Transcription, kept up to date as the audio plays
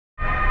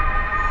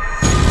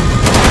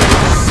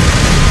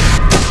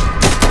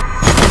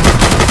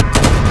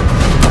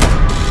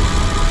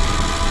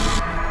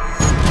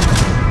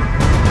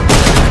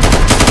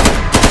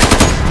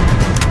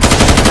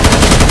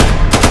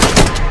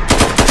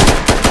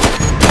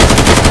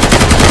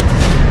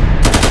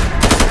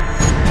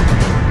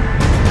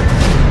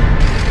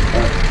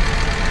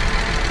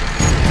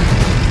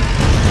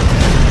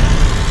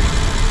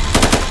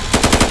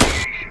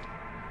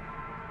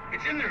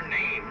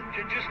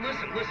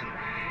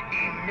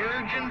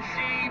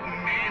Emergency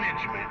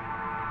management.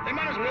 They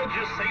might as well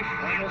just say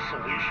final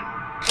solution.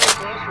 So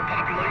close for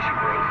population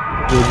growth.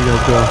 Where'd you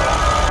guys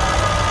go?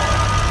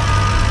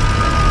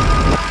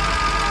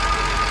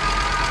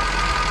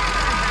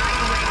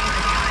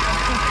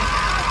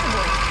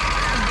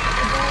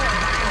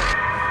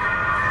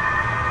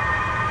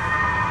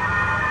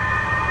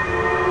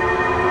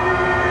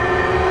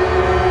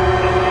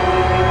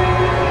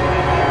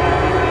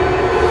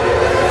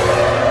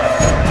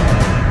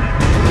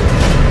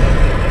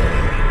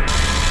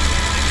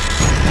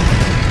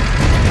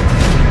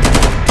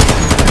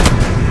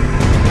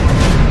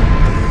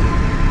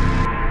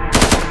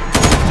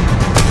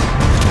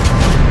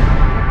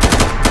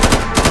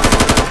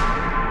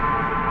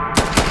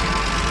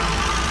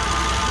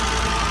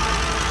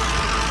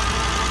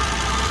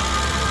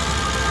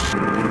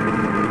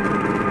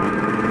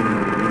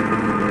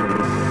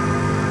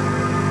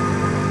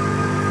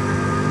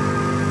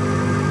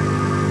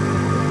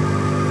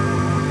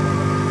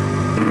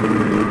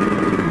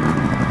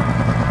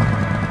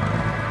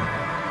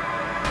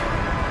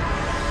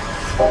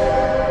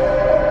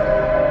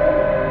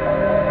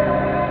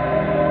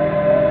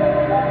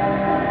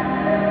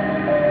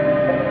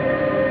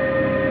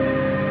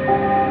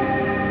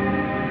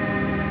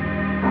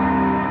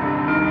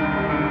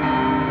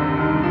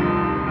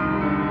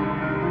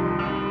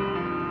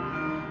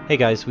 Hey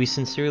guys, we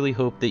sincerely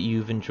hope that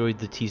you've enjoyed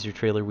the teaser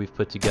trailer we've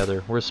put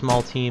together. We're a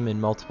small team and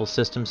multiple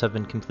systems have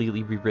been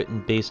completely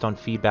rewritten based on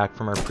feedback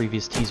from our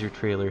previous teaser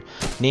trailer,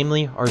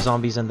 namely our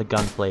zombies and the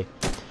gunplay.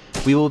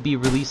 We will be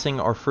releasing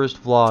our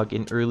first vlog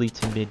in early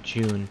to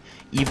mid-June.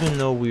 Even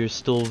though we are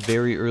still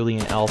very early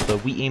in alpha,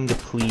 we aim to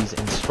please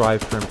and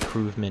strive for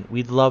improvement.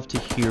 We'd love to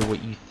hear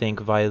what you think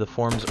via the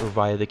forums or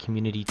via the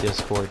community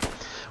Discord.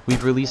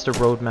 We've released a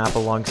roadmap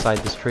alongside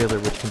this trailer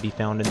which can be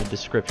found in the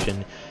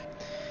description.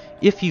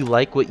 If you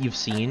like what you've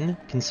seen,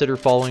 consider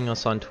following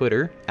us on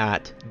Twitter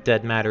at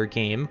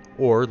DeadMatterGame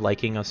or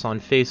liking us on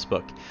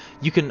Facebook.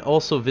 You can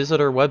also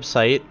visit our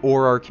website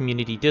or our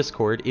community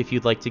Discord if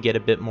you'd like to get a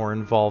bit more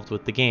involved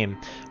with the game.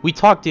 We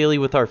talk daily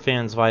with our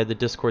fans via the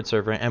Discord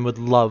server and would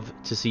love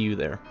to see you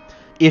there.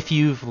 If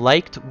you've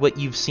liked what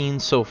you've seen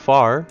so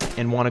far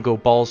and want to go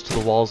balls to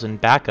the walls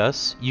and back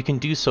us, you can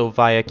do so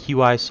via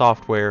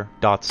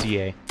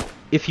qisoftware.ca.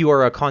 If you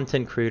are a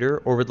content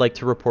creator or would like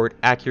to report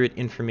accurate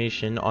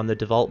information on the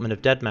development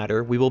of Dead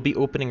Matter, we will be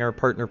opening our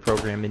partner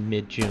program in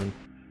mid-June.